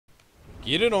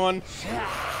Get it on.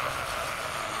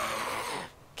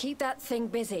 Keep that thing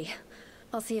busy.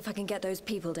 I'll see if I can get those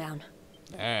people down.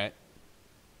 Alright.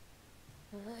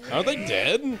 Are they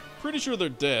dead? Pretty sure they're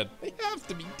dead. They have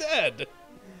to be dead.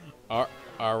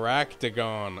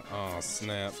 Aractagon. Oh,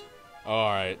 snap.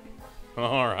 Alright.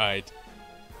 Alright.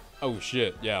 Oh,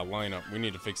 shit. Yeah, line up. We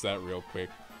need to fix that real quick.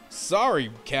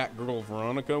 Sorry, cat girl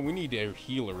Veronica. We need a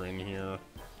healer in here.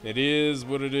 It is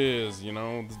what it is, you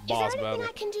know, this boss battle. Is there anything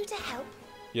I can do to help?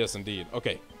 Yes, indeed.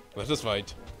 Okay, let us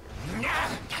fight.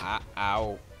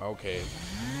 Ow. Okay.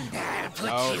 I'll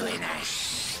put you in a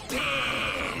spin.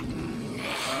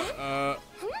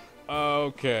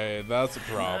 Okay, that's a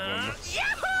problem.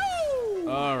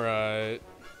 Alright.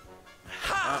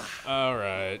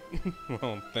 Alright.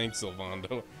 Well, thanks,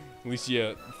 Sylvando. At least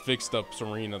you fixed up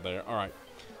Serena there. Alright.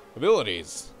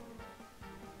 Abilities.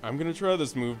 I'm gonna try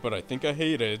this move, but I think I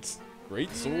hate it.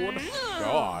 Great sword?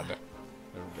 God.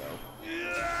 There we go.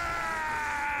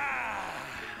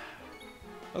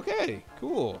 Okay,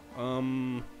 cool.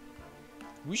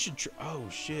 We should try. Oh,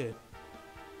 shit.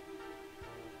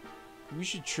 We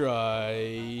should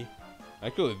try.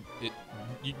 Actually,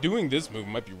 doing this move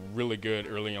might be really good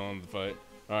early on in the fight.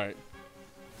 Alright.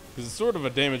 Because it's sort of a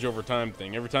damage over time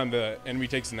thing. Every time the enemy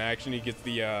takes an action, he gets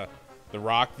the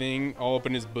rock thing all up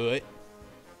in his butt.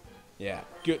 Yeah,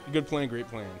 good plan, great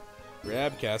plan.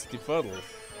 Rab, cast Fuddle.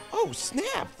 Oh,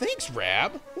 snap! Thanks,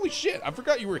 Rab! Holy shit, I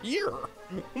forgot you were here!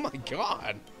 Oh my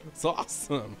god, it's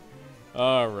awesome.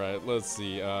 Alright, let's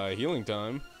see, healing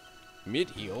time.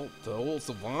 Mid-heal to old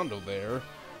Sylvando there.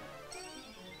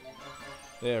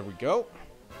 There we go.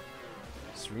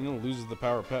 Serena loses the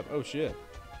power pep. Oh shit.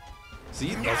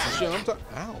 See, that's the shit I'm talking.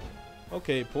 Ow.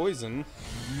 Okay, poison.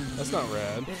 That's not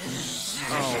rad.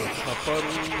 Oh, a puddle,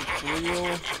 for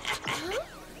real?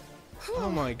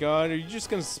 Oh my god, are you just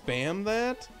gonna spam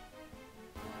that?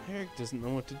 Eric doesn't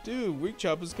know what to do. Weak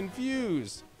Chop is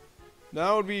confused.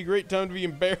 Now would be a great time to be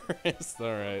embarrassed.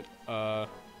 Alright, got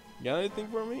anything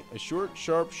for me? A short,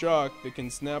 sharp shock that can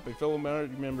snap a fellow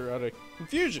member out of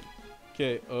confusion.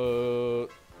 Okay,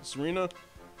 Serena,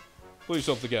 pull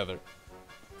yourself together.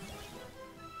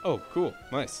 Oh, cool,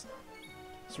 nice.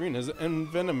 Serena's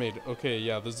envenomated. Okay,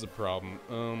 yeah, this is a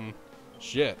problem.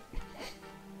 Shit.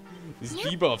 These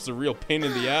debuffs are a real pain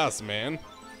in the ass, man.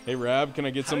 Hey, Rab, can I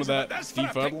get some of that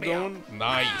defuddle going?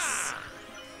 Nice.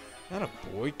 That a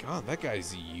boy. God, that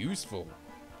guy's useful.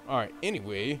 Alright,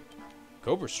 anyway.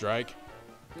 Cobra Strike.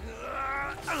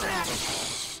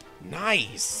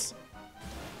 Nice.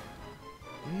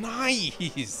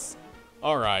 Nice.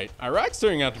 Alright, Iraq's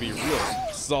turning out to be a real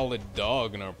solid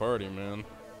dog in our party, man.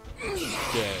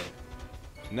 Okay.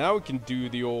 Now we can do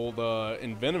the old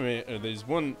envenomate. There's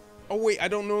one. Oh wait, I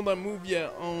don't know that move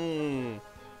yet. Oh.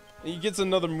 He gets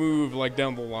another move like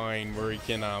down the line where he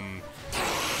can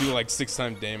do like 6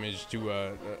 times damage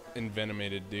to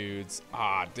envenomated dudes.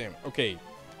 Ah, damn. Okay.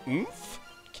 Oomph?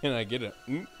 Can I get it?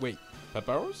 Wait, pep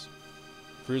hours?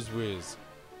 Frizz whiz.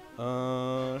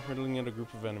 Hurtling at a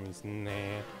group of enemies. Nah.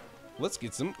 Let's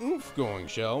get some oomph going,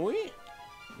 shall we?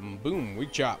 Boom,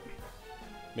 weak chop.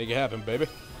 Make it happen, baby.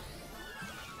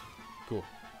 Cool.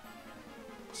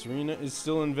 Serena is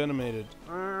still envenomated.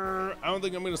 I don't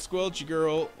think I'm gonna squelch you,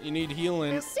 girl. You need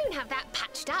healing. We'll soon have that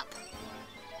patched up.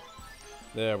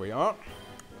 There we are.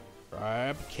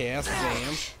 Rab, cast,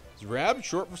 Sam. Is Rab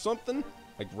short for something?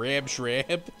 Like Rab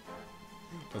Shrab?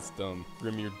 That's dumb.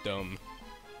 Grim, you're dumb.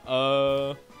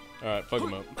 Alright, fuck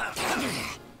him up.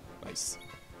 Nice.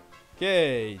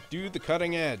 Okay, do the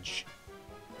cutting edge.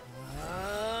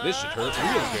 This should hurt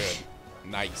real good.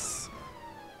 Nice.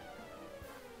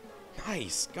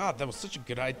 Nice. God, that was such a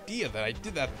good idea that I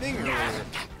did that thing earlier.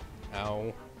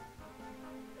 Ow.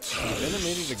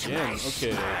 Animated again.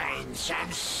 Okay.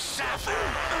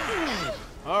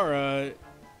 Alright.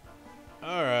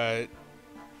 Alright.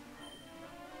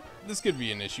 This could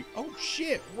be an issue. Oh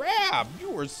shit, Rab!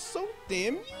 You are so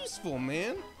damn useful,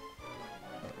 man.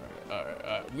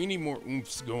 Alright. We need more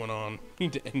oomphs going on. We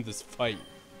need to end this fight.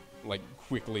 Like,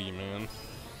 quickly, man.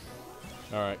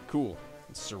 Alright, cool.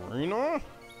 Serena?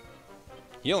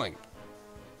 Healing.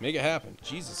 Make it happen.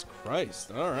 Jesus Christ.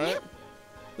 Alright.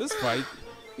 This fight,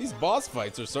 these boss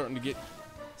fights are starting to get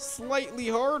slightly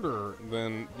harder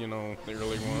than, you know, the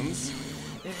early ones.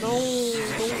 No,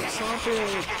 don't stop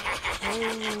it.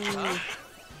 No.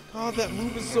 God, that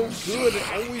move is so good. It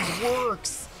always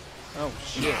works. Oh,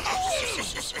 shit.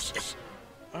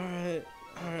 Alright.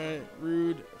 Alright.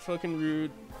 Rude. Fucking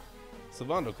rude.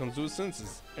 Sylvando comes to his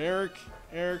senses. Eric,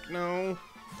 no.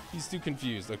 He's too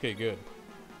confused. Okay, good.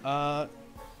 Alright.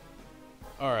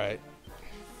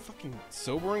 Fucking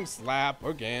sobering slap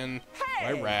again.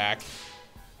 Hey! By Rack.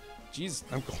 Jeez,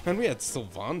 I'm glad we had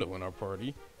Sylvando in our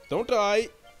party. Don't die.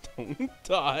 Don't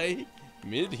die.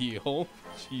 Mid-heal.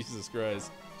 Jesus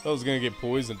Christ. I was gonna get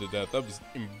poisoned to death. That was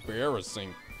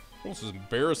embarrassing. Almost as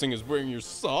embarrassing as wearing your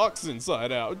socks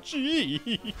inside out.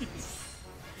 Jeez.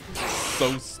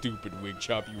 So stupid, Wig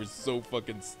Chop. You were so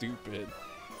fucking stupid.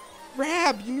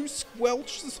 Rab, you knew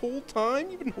Squelch this whole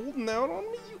time? You've been holding out on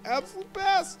me, you absolute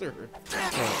bastard.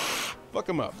 Oh, fuck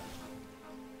him up.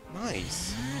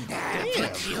 Nice. Damn.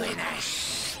 Put you in a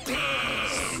spin.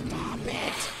 Stop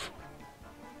it.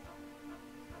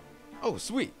 Oh,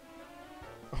 sweet.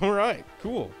 Alright,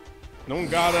 cool. No one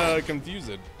got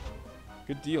confused.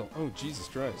 Good deal. Oh, Jesus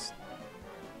Christ.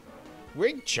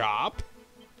 Wig Chop?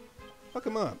 Fuck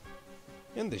him up.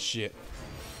 End this shit.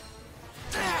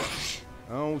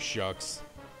 Oh, shucks.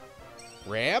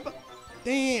 Rab?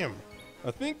 Damn.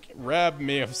 I think Rab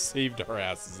may have saved our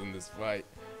asses in this fight.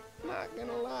 Not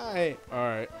gonna lie.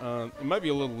 Alright, it might be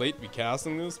a little late to be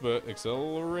casting this, but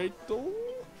accelerate. There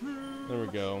we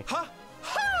go.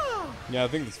 Yeah, I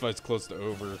think this fight's close to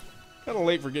over. Kinda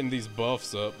late for getting these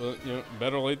buffs up, but, you know,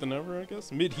 better late than never, I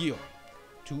guess. Mid-heal.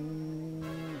 To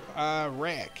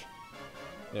Iraq.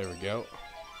 There we go.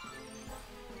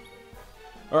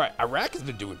 Alright, Iraq has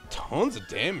been doing tons of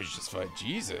damage this fight.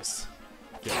 Jesus.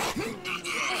 Okay.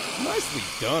 Nicely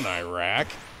done, Iraq.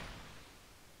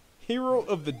 Hero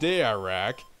of the day,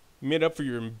 Iraq. You made up for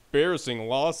your embarrassing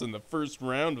loss in the first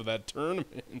round of that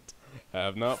tournament.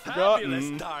 Have not forgotten.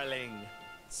 Fabulous, darling.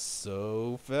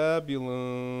 So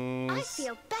fabulous. I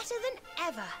feel better than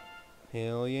ever.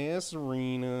 Hell yeah,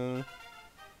 Serena.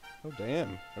 Oh,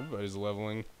 damn. Everybody's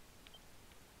leveling.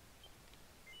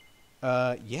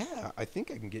 Yeah, I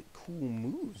think I can get cool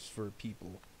moves for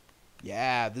people.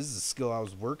 Yeah, this is a skill I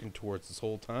was working towards this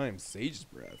whole time. Sage's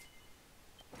Breath.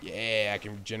 Yeah, I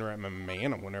can regenerate my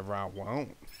mana whenever I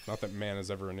want. Not that mana's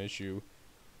ever an issue.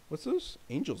 What's this?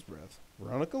 Angel's Breath.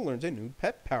 Veronica learns a new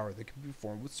pet power that can be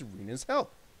performed with Serena's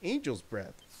help. Angel's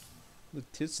Breath. What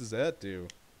the tits does that do?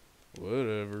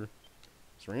 Whatever.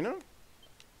 Serena?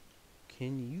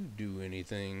 Can you do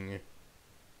anything?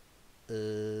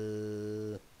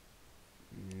 No,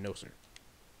 sir.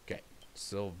 Okay.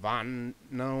 Sylvan...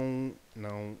 No,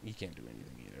 you can't do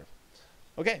anything either.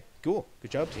 Okay, cool.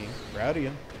 Good job, team. Proud of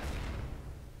you.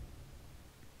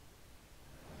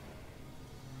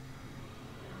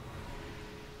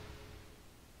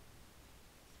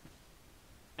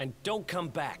 And don't come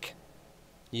back.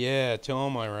 Yeah, tell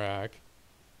him, Iraq.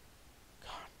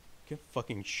 God, get a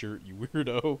fucking shirt, you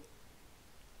weirdo.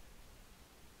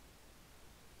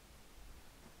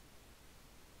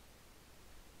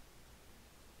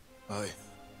 I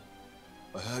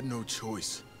had no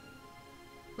choice.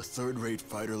 A third-rate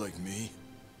fighter like me,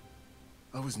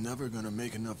 I was never gonna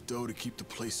make enough dough to keep the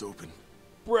place open.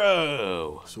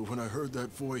 Bro! So when I heard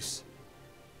that voice,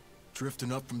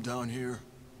 drifting up from down here,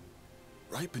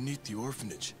 right beneath the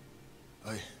orphanage,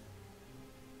 I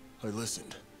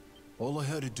listened. All I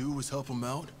had to do was help him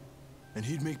out, and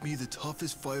he'd make me the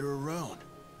toughest fighter around.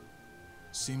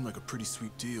 Seemed like a pretty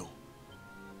sweet deal.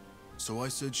 So I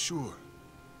said sure.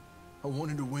 I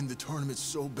wanted to win the tournament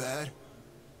so bad,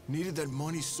 needed that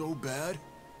money so bad.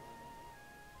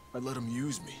 I let him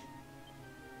use me.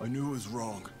 I knew it was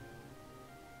wrong.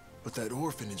 But that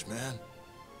orphanage, man,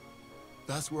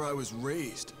 that's where I was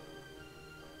raised.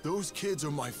 Those kids are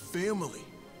my family.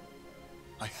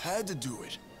 I had to do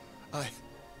it. I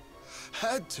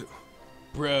had to.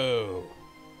 Bro,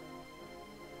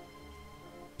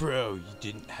 you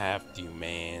didn't have to,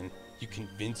 man. You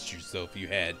convinced yourself you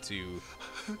had to.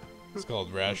 It's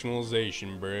called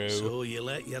rationalization, bro. So you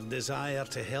let your desire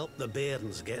to help the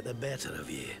bairns get the better of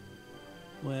you.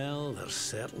 Well, there's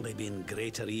certainly been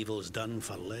greater evils done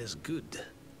for less good.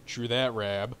 True that,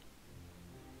 Rab.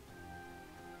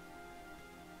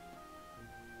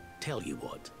 Tell you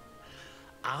what,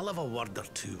 I'll have a word or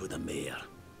two with the mayor.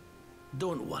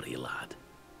 Don't worry, lad.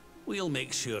 We'll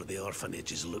make sure the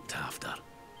orphanage is looked after.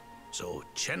 So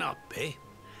chin up, eh?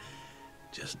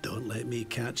 Just don't let me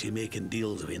catch you making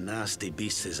deals with nasty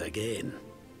beasts again.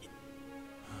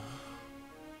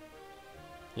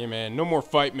 Yeah, man, no more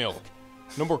fight milk.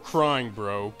 No more crying,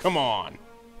 bro. Come on.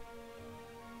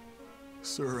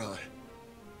 Sir, I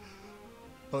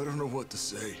don't know what to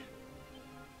say.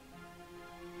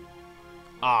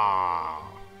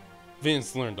 Ah.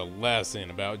 Vince learned a lesson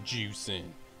about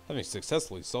juicing. Having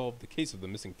successfully solved the case of the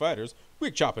missing fighters,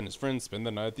 Wig Chop and his friends spend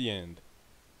the night at the end.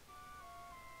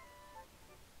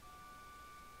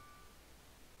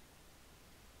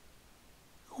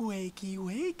 Wakey,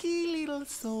 wakey, little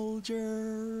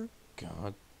soldier.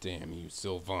 God damn you,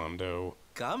 Sylvando.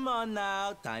 Come on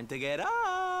now, time to get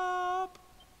up.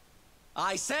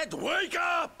 I said wake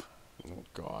up! Oh,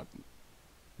 God.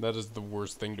 That is the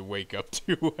worst thing to wake up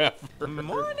to ever.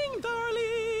 Morning,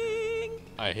 darling.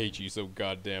 I hate you so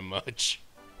goddamn much.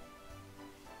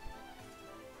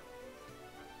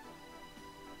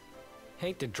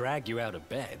 Hate to drag you out of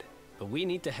bed, but we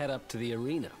need to head up to the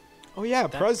arena. Oh, yeah,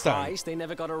 That prize time. prize they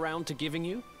never got around to giving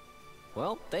you?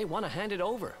 Well, they want to hand it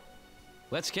over.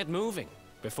 Let's get moving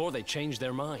before they change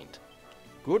their mind.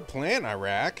 Good plan,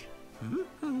 Iraq.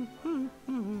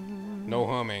 No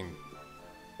humming.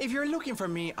 If you're looking for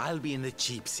me, I'll be in the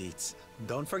cheap seats.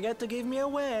 Don't forget to give me a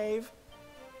wave.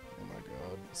 Oh my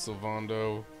God.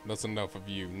 Sylvando, that's enough of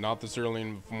you. Not this early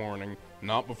in the morning.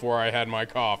 Not before I had my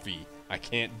coffee. I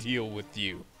can't deal with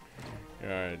you.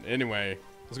 Alright, anyway,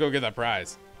 let's go get that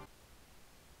prize.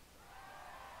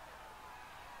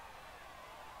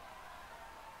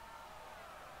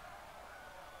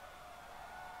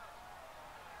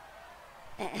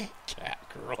 Cat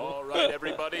girl. All right,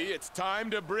 everybody, it's time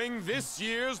to bring this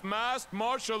year's masked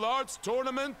martial arts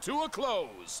tournament to a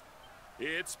close.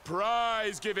 It's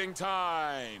prize giving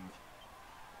time.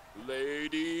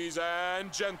 Ladies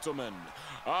and gentlemen,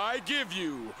 I give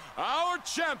you our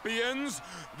champions,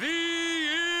 the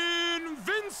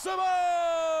Invincibles!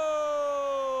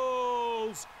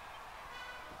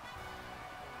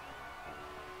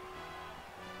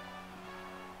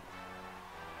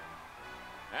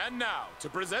 And now, to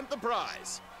present the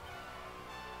prize.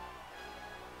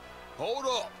 Hold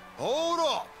up! Hold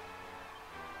up!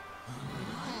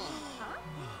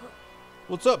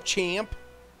 What's up, champ?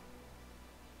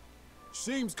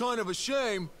 Seems kind of a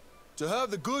shame to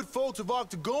have the good folks of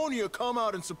Octagonia come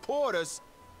out and support us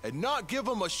and not give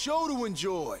them a show to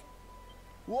enjoy.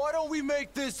 Why don't we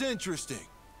make this interesting?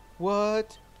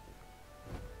 What?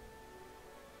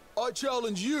 I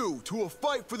challenge you to a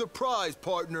fight for the prize,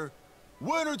 partner.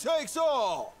 Winner takes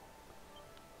all!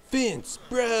 Vince,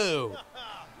 bro!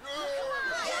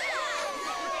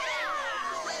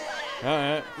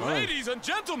 Alright, fine. Ladies and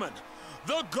gentlemen,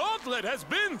 the gauntlet has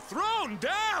been thrown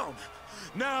down!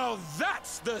 Now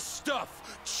that's the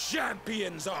stuff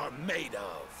champions are made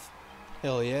of!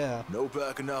 Hell yeah. No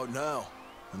backing out now,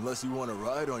 unless you want to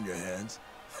ride on your hands.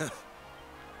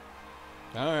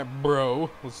 Alright, bro.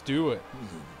 Let's do it.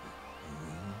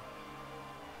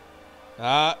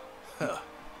 Ah.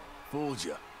 Fooled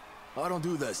ya. I don't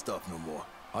do that stuff no more.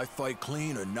 I fight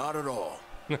clean or not at all.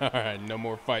 Alright, no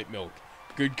more fight milk.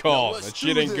 Good call. let's That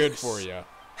shit do ain't good this. for you.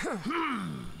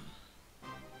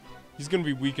 He's gonna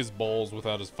be weak as balls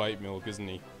without his fight milk, isn't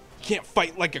he? Can't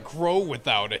fight like a crow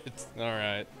without it.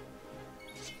 Alright.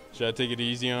 Should I take it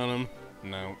easy on him?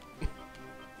 No.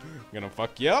 Gonna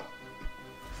fuck you up.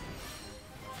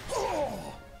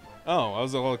 Oh, I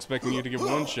was all expecting you to get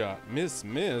one shot. Miss.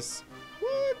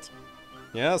 What?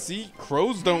 Yeah, see?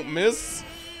 Crows don't miss.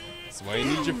 That's why you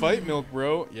need your fight milk,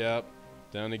 bro. Yep.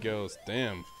 Down he goes.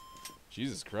 Damn.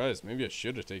 Jesus Christ. Maybe I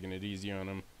should have taken it easy on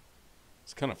him.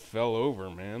 Just kind of fell over,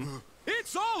 man.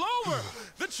 It's all over!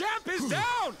 The champ is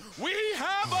down! We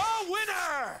have a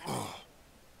winner!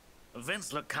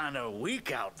 Vince looked kind of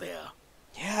weak out there.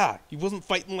 Yeah, he wasn't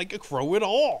fighting like a crow at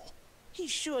all. He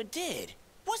sure did.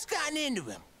 What's gotten into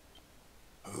him?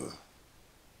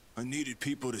 I needed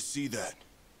people to see that.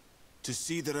 To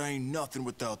see that I ain't nothing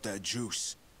without that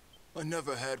juice. I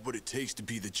never had what it takes to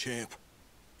be the champ.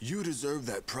 You deserve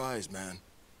that prize, man.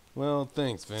 Well,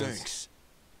 thanks, Vince. Thanks.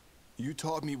 You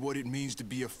taught me what it means to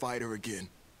be a fighter again.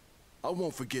 I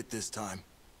won't forget this time.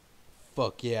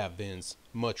 Fuck yeah, Vince.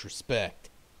 Much respect.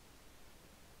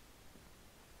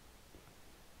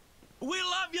 We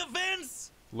love you,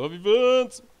 Vince! Love you,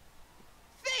 Vince.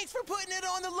 Thanks for putting it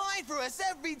on the line for us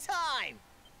every time!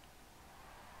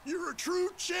 You're a true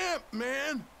champ,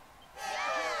 man.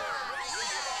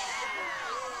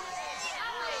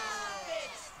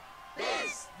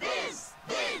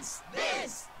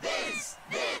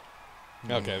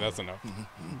 Okay, that's enough.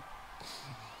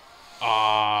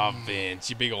 Aw, Vince,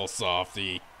 you big ol'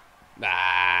 softy.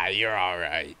 Ah, you're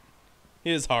alright.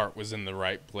 His heart was in the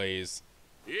right place.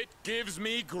 It gives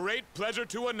me great pleasure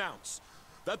to announce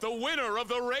that the winner of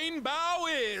the Rainbow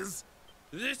is...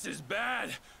 This is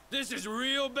bad. This is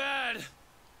real bad.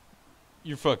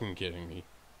 You're fucking kidding me.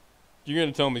 You're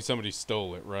gonna tell me somebody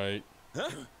stole it, right?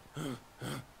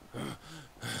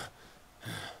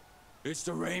 It's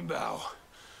the Rainbow.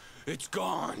 It's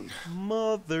gone.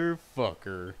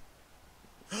 Motherfucker.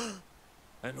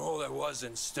 And all there was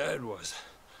instead was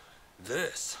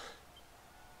this.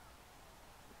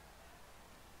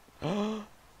 And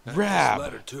this Rab!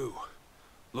 letter, too.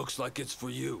 Looks like it's for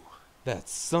you. That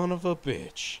son of a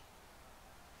bitch.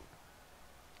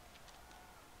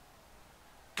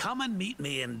 come and meet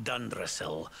me in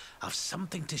Dundrasil. I've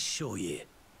something to show you.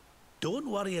 Don't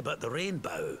worry about the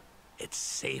rainbow. It's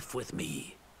safe with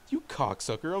me. You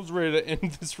cocksucker, I was ready to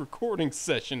end this recording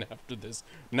session after this.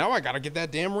 Now I gotta get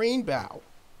that damn rainbow.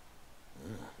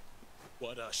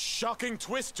 What a shocking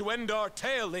twist to end our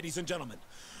tale, ladies and gentlemen.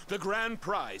 The grand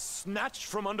prize snatched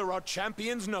from under our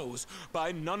champion's nose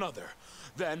by none other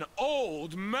than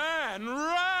Old Man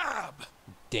Rab!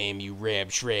 Damn you, Rab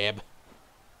Shrab.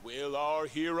 Will our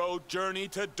hero journey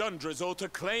to Dundrasil to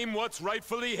claim what's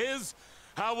rightfully his?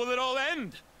 How will it all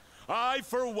end? I,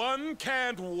 for one,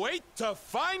 can't wait to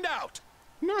find out!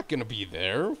 I'm not gonna be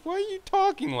there. Why are you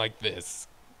talking like this?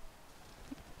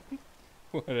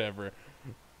 Whatever.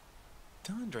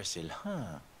 Dundrasil,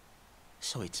 huh?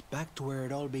 So it's back to where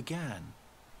it all began.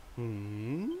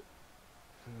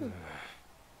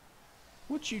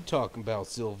 What you talking about,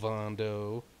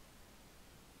 Sylvando?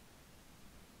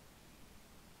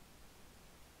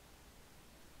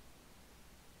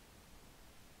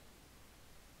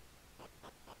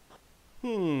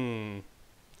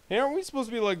 Hey, aren't we supposed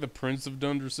to be like the Prince of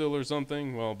Dundrasil or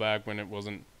something? Well, back when it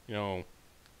wasn't, you know,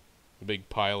 a big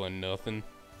pile of nothing.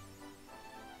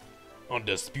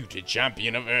 Undisputed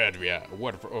champion of Erdria,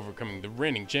 awarded for overcoming the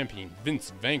reigning champion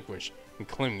Vincent Vanquish and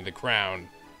claiming the crown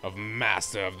of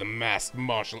Master of the Masked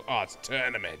Martial Arts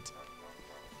Tournament.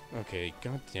 Okay,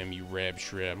 goddamn you, Rab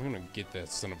Shrab. I'm gonna get that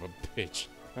son of a bitch.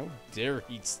 How dare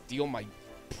he steal my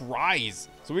prize?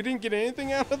 So we didn't get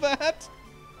anything out of that?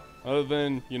 Other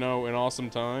than, you know, an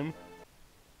awesome time.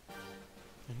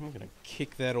 And I'm gonna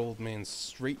kick that old man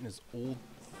straight in his old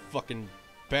fucking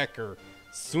pecker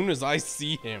as soon as I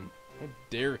see him. How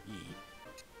dare he?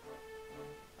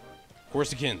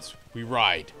 Corsikins, we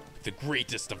ride with the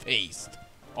greatest of haste.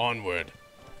 Onward.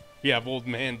 We have old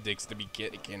man dicks to be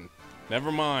kicking.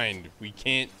 Never mind, we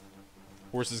can't.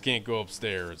 Horses can't go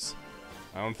upstairs.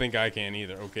 I don't think I can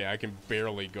either. Okay, I can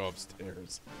barely go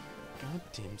upstairs.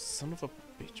 Goddamn son of a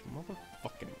bitch,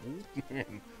 motherfucking old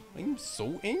man. I'm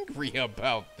so angry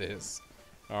about this.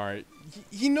 Alright,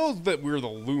 he knows that we're the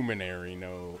Luminary,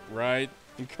 no, right?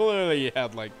 And clearly he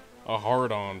had, like, a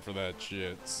hard-on for that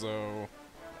shit, so...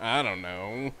 I don't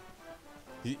know.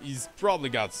 He's probably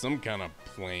got some kind of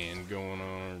plan going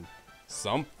on, or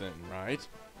something, right?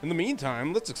 In the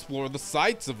meantime, let's explore the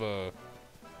sights of, the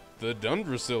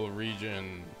Dundrasil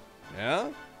region. Yeah?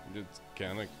 It's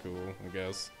kinda cool, I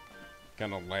guess.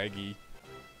 Kinda laggy.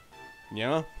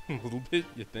 Yeah? A little bit,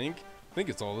 you think? I think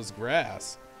it's all this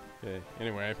grass. Okay,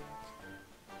 anyway.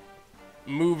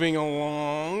 Moving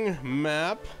along.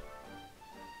 Map.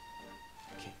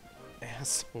 Okay,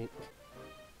 asshole.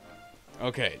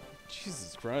 Okay.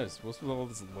 Jesus Christ, what's with all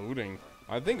this loading?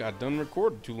 I think I done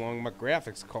recorded too long. My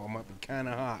graphics card might be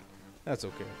kinda hot. That's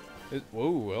okay.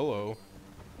 Whoa, hello.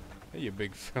 Hey, you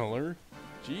big feller.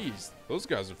 Jeez, those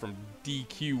guys are from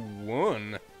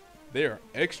DQ1. They are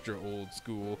extra old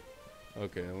school.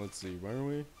 Okay, let's see. Where are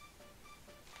we?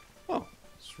 Oh,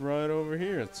 it's right over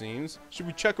here, it seems. Should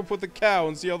we check up with the cow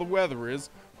and see how the weather is?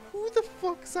 Who the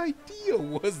fuck's idea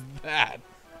was that?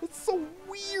 That's so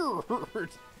weird.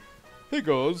 Hey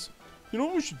guys, you know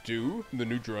what we should do in the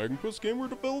new Dragon Quest game we're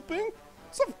developing?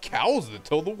 Let's have cows that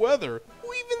tell the weather.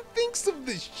 Who even thinks of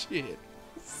this shit?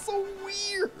 It's so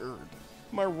weird.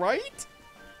 Am I right?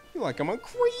 I feel like I'm on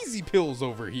crazy pills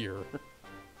over here.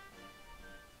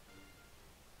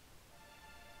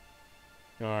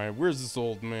 Alright, where's this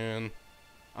old man?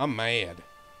 I'm mad.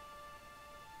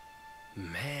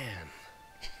 Man.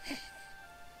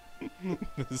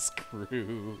 This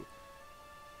crew.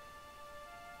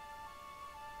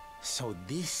 So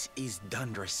this is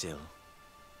Dundrasil.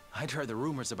 I'd heard the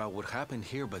rumors about what happened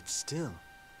here, but still,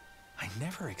 I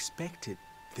never expected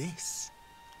this.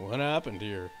 What happened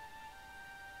here?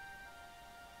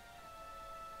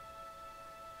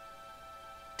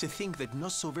 To think that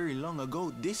not so very long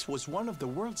ago, this was one of the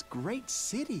world's great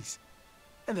cities,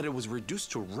 and that it was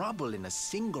reduced to rubble in a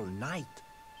single night.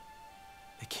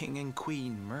 The king and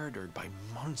queen murdered by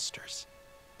monsters.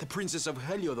 The princess of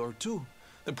Heliodor, too.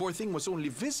 The poor thing was only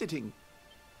visiting.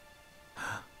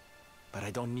 But I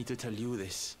don't need to tell you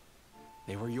this.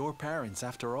 They were your parents,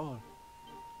 after all.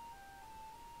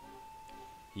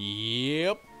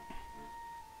 Yep.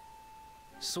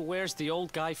 So where's the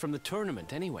old guy from the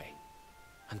tournament, anyway?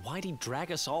 And why'd he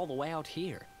drag us all the way out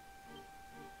here?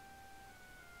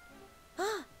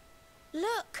 Ah,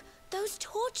 look! Those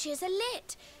torches are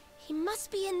lit! He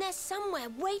must be in there somewhere,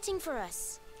 waiting for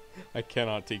us. I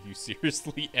cannot take you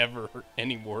seriously ever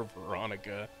anymore,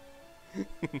 Veronica.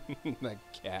 That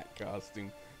cat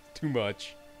costume. Too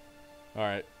much.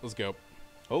 Alright, let's go.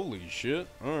 Holy shit.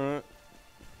 Alright.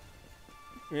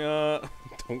 Yeah,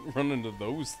 don't run into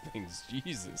those things,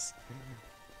 Jesus.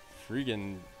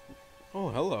 Freaking... Oh,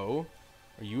 hello.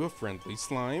 Are you a friendly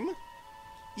slime?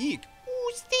 Eek.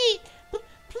 Who's that? But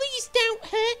please don't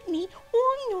hurt me.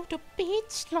 I'm not a bad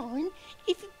slime.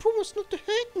 If you promise not to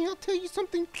hurt me, I'll tell you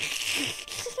something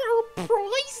surprising.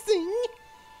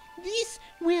 This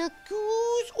well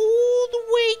goes all the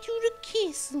way to the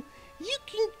castle. You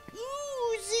can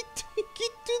use it to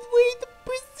get to where the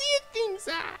brazier things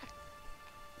are.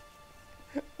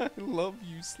 I love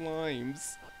you,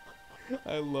 slimes.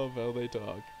 I love how they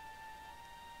talk.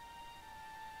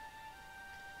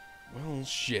 Well,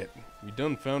 shit. We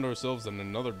done found ourselves in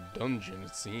another dungeon,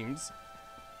 it seems.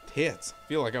 Tits.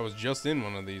 Feel like I was just in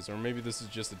one of these, or maybe this is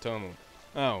just a tunnel.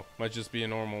 Oh, might just be a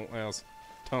normal ass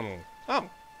tunnel. Oh,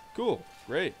 cool.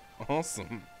 Great.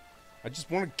 Awesome. I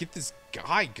just want to get this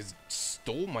guy because he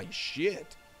stole my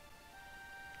shit.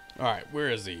 Alright, where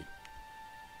is he?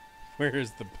 Where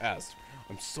is the pest?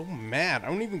 I'm so mad. I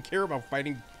don't even care about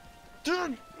fighting.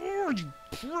 Oh, you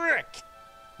prick!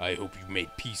 I hope you made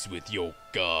peace with your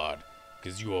god,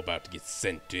 because you're about to get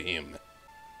sent to him.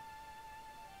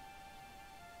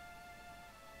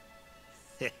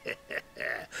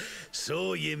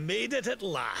 So you made it at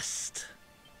last.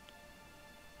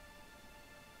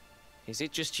 Is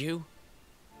it just you?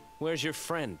 Where's your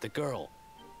friend, the girl?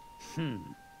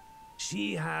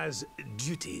 She has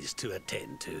duties to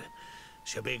attend to.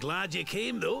 She'll be glad you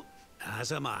came, though,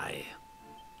 as am I.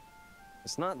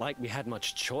 It's not like we had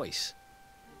much choice.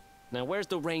 Now, where's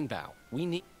the rainbow? We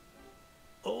need...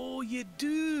 Oh, you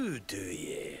do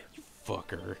you? You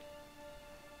fucker.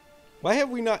 Why have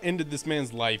we not ended this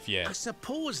man's life I yet?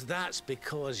 suppose that's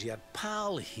because your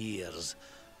pal here's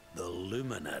the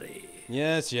luminary.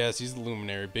 Yes, he's the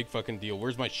luminary. Big fucking deal.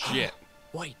 Where's my shit?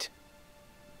 Wait.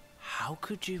 How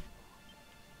could you...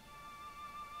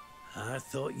 I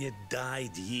thought you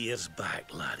died years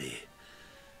back, laddie.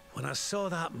 When I saw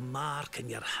that mark in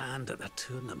your hand at the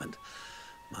tournament,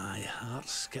 my heart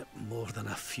skipped more than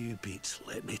a few beats,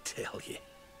 let me tell you.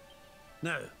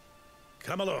 Now,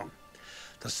 come along.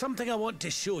 There's something I want to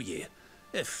show you,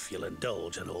 if you'll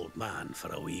indulge an old man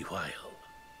for a wee while.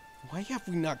 Why have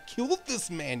we not killed this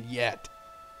man yet?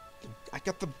 I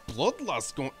got the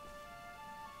bloodlust going.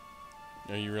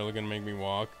 Are you really gonna make me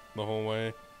walk the whole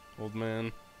way, old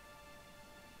man?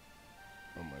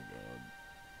 Oh my god.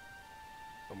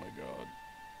 Oh my god.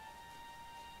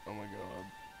 Oh my god.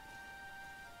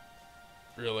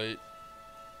 Really?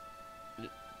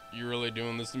 You really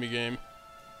doing this to me, game?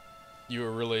 You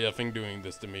are really effing doing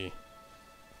this to me.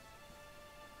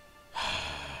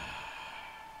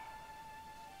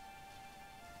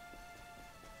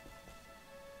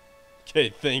 Okay,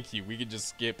 thank you. We could just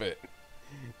skip it.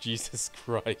 Jesus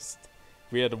Christ.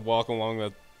 We had to walk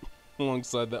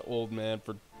alongside that old man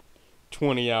for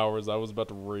 20 hours. I was about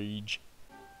to rage.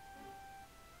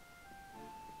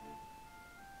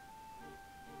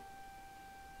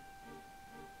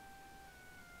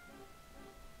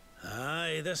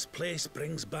 Aye, this place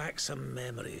brings back some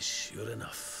memories, sure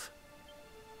enough.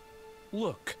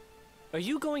 Look, are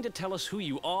you going to tell us who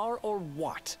you are or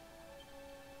what?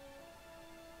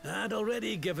 I'd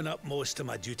already given up most of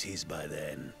my duties by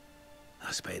then.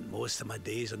 I spent most of my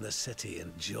days in the city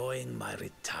enjoying my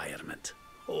retirement.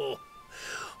 Oh,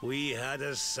 we had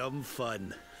us some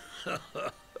fun. And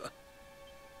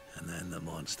then the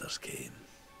monsters came,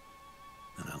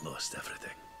 and I lost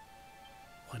everything.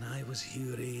 When I was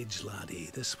your age, laddie,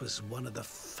 this was one of the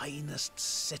finest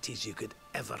cities you could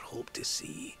ever hope to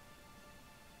see.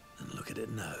 And look at it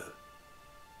now.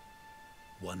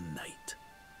 One night.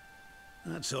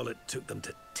 That's all it took them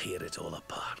to tear it all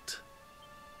apart.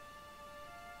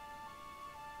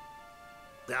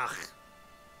 Ugh.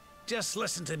 Just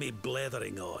listen to me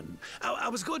blethering on. I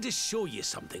was going to show you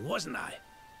something, wasn't I?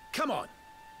 Come on.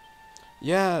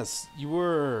 Yes, you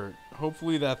were.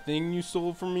 Hopefully that thing you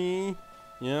stole from me.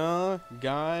 Yeah,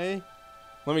 guy.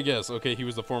 Let me guess. Okay, he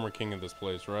was the former king of this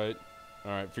place, right?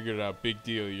 Alright, figured it out. Big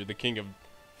deal. You're the king of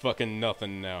fucking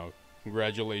nothing now.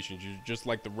 Congratulations. You're just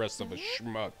like the rest of us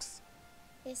schmucks.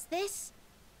 Is this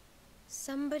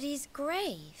somebody's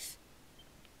grave?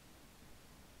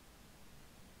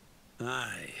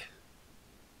 Aye.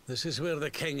 This is where the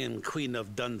king and queen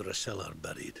of Dundrasil are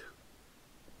buried.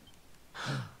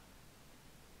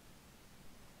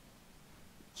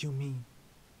 You mean?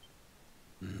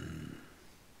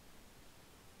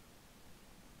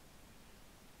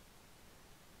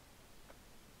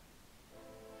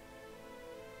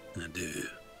 I do.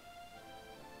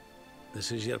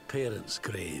 This is your parents'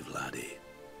 grave, laddie.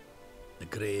 The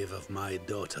grave of my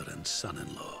daughter and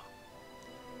son-in-law.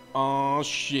 Aw,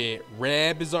 shit.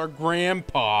 Rab is our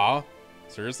grandpa.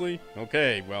 Seriously?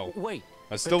 Okay, well, Wait.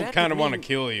 I still kind of want to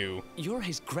kill you. You're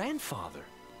his grandfather.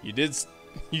 You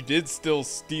did still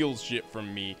steal shit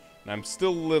from me, and I'm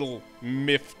still a little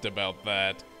miffed about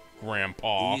that,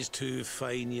 Grandpa. These two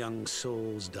fine young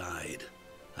souls died,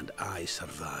 and I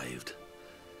survived.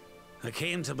 I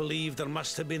came to believe there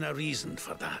must have been a reason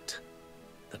for that.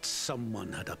 That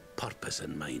someone had a purpose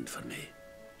in mind for me.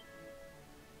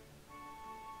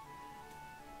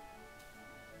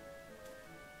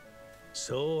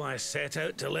 So I set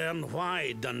out to learn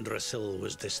why Dundrasil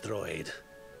was destroyed.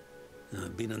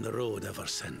 I've been on the road ever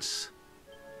since.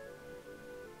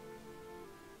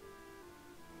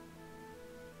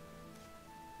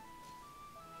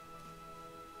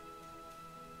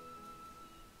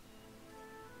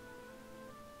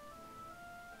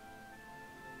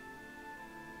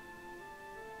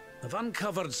 I've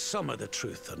uncovered some of the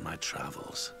truth on my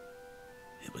travels.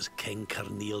 It was King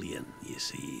Carnelian, you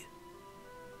see.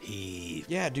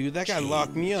 Yeah, dude, that guy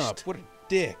locked me up. What a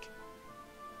dick.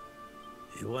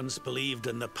 He once believed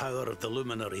in the power of the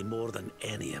luminary more than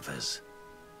any of us.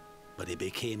 But he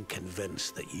became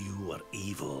convinced that you were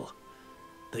evil.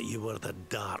 That you were the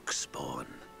Darkspawn.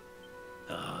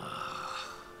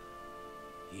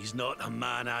 He's not a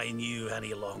man I knew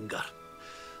any longer.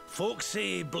 Folks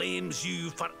say he blames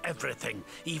you for everything,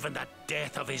 even the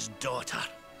death of his daughter.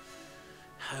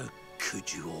 How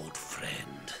could you, old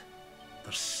friend?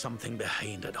 There's something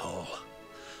behind it all.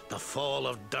 The fall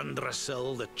of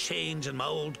Dundrasil, the change in my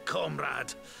old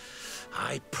comrade.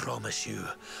 I promise you,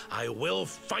 I will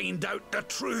find out the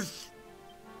truth.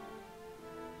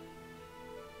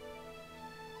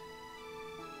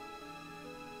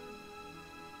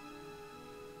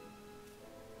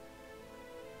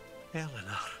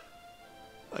 Eleanor,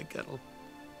 my girl,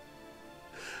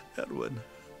 Erwin,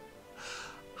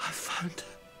 I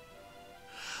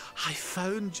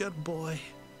found your boy.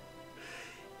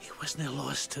 He wasn't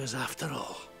lost to us after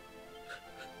all.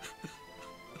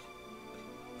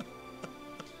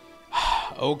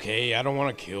 Okay, I don't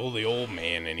want to kill the old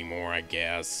man anymore, I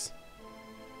guess.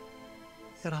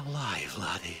 You're alive,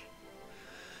 laddie.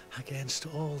 Against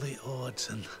all the odds,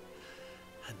 and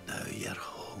now you're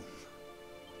home.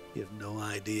 You've no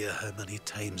idea how many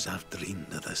times I've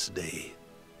dreamed of this day.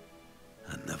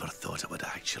 I never thought it would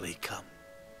actually come.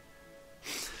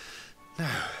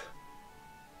 Now,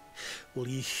 will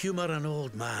you humor an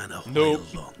old man a while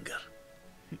longer?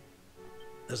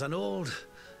 There's an old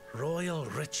royal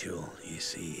ritual, you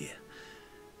see.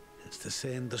 It's to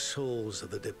send the souls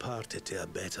of the departed to a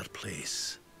better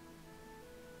place.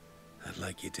 I'd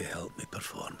like you to help me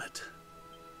perform it.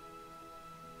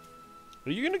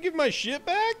 Are you gonna give my shit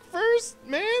back first,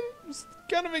 man? I'm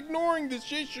kind of ignoring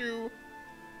this issue.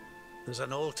 There's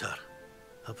an altar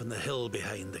up on the hill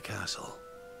behind the castle.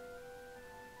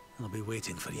 I'll be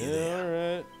waiting for you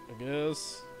there. Alright, I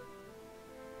guess.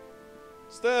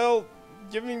 Still,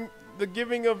 the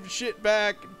giving of shit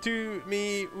back to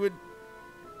me would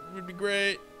be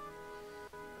great.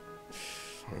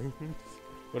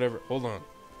 Whatever, hold on.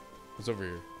 What's over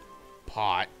here?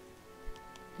 Pot.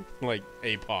 Like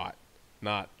a pot.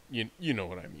 Not, you know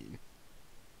what I mean.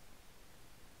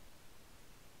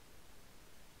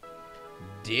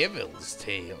 Devil's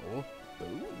Tail.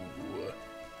 Ooh.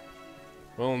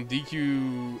 Well, in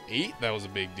DQ8, that was a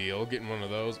big deal. Getting one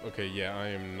of those. Okay, yeah, I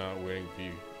am not waiting for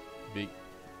you. Big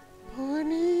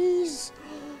bunnies.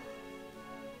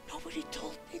 Nobody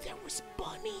told me there was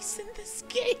bunnies in this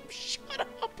game. Shut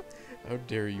up. How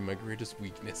dare you, my greatest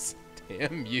weakness.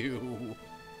 Damn you.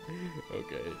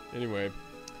 Okay, anyway.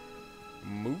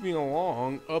 Moving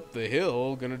along up the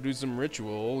hill, gonna do some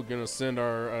ritual, gonna send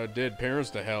our dead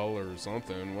parents to hell or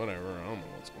something, whatever. I don't know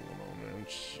what's going on, man.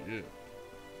 Shit.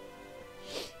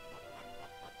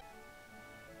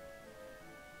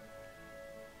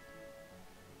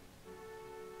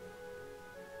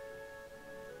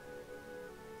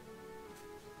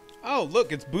 Oh,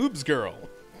 look, it's Boobs Girl.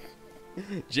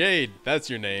 Jade, that's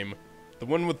your name. The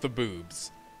one with the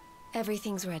boobs.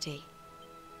 Everything's ready.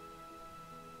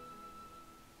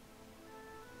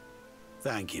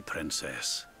 Thank you,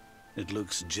 Princess. It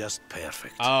looks just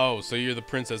perfect. Oh, so you're the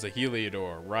Princess of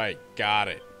Heliodor. Right, got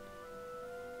it.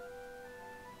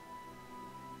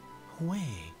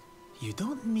 Wait, you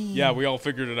don't mean... Yeah, we all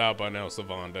figured it out by now,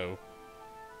 Savando.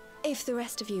 If the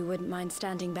rest of you wouldn't mind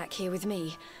standing back here with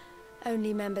me,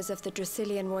 only members of the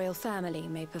Dracilian royal family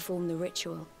may perform the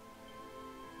ritual.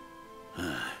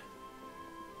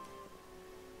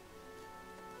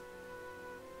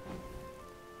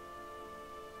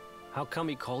 How come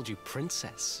he called you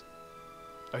princess?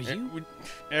 Are you...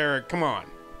 Eric, come on.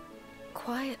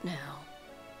 Quiet now.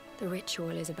 The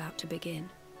ritual is about to begin.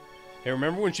 Hey,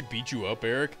 remember when she beat you up,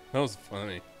 Eric? That was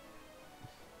funny.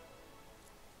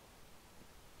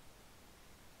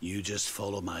 You just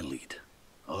follow my lead.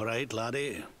 All right,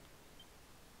 laddie?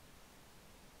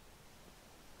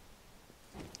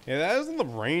 Yeah, that isn't the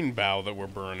rain bow that we're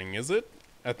burning, is it?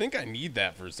 I think I need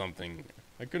that for something.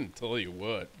 I couldn't tell you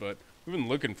what, but we've been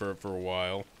looking for it for a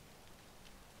while.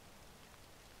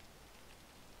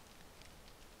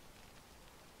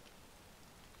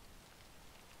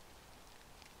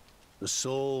 The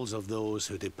souls of those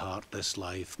who depart this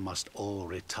life must all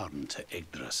return to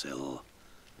Yggdrasil.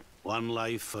 One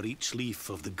life for each leaf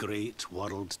of the great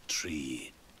world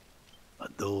tree.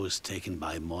 But those taken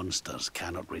by monsters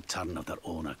cannot return of their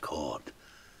own accord.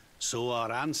 So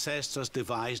our ancestors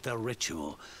devised a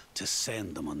ritual to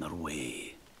send them on their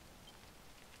way.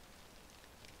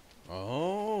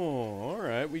 Oh,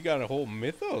 alright. We got a whole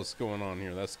mythos going on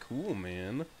here. That's cool,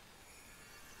 man.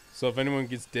 So if anyone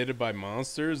gets deaded by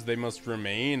monsters, they must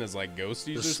remain as like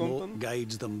ghosties or something? The smoke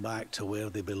guides them back to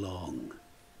where they belong.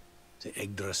 To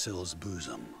Yggdrasil's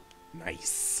bosom.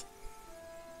 Nice.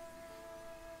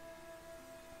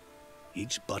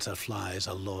 Each butterfly is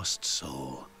a lost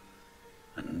soul.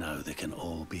 And now they can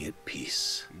all be at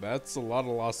peace. That's a lot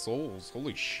of lost souls.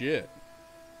 Holy shit.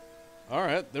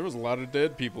 Alright, there was a lot of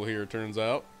dead people here, turns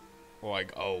out.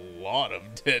 Like, a lot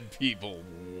of dead people.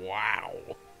 Wow.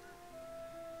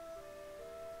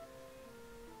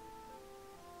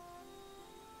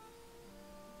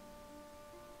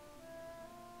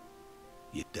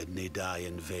 You didn't die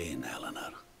in vain,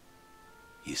 Eleanor.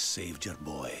 You saved your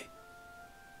boy.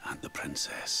 And the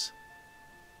princess.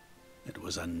 It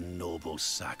was a noble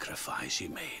sacrifice you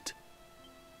made.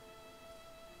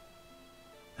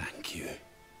 Thank you.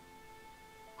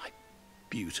 My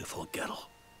beautiful girl.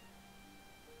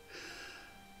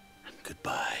 And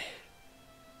goodbye.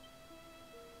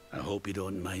 I hope you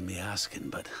don't mind me asking,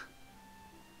 but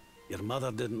your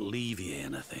mother didn't leave you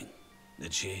anything,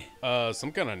 did she?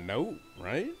 Some kind of note,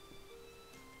 right?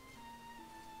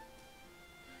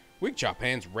 Wig Chop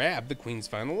hands Rab the Queen's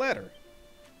final letter.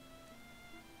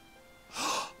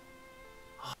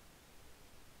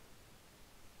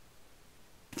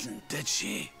 Did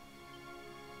she?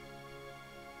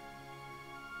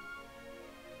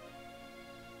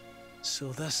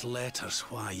 So this letter's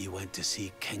why you went to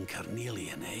see King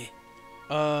Carnelian, eh?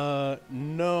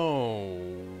 No.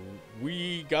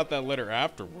 We got that letter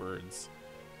afterwards.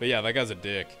 But yeah, that guy's a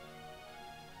dick.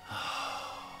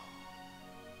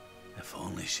 If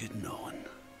only she'd known.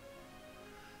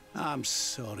 I'm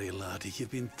sorry, laddie,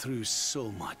 you've been through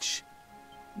so much.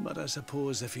 But I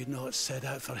suppose if you'd not set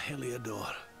out for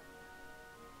Heliodor,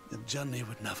 the journey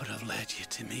would never have led you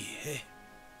to me, eh?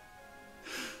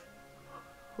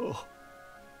 Oh,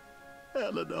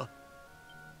 Eleanor.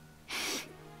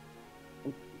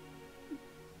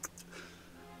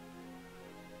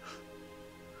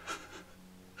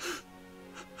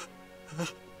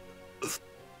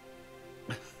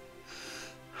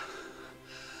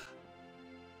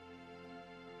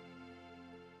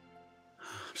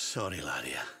 I'm sorry,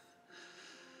 laddie.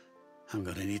 I'm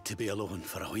gonna need to be alone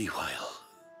for a wee while.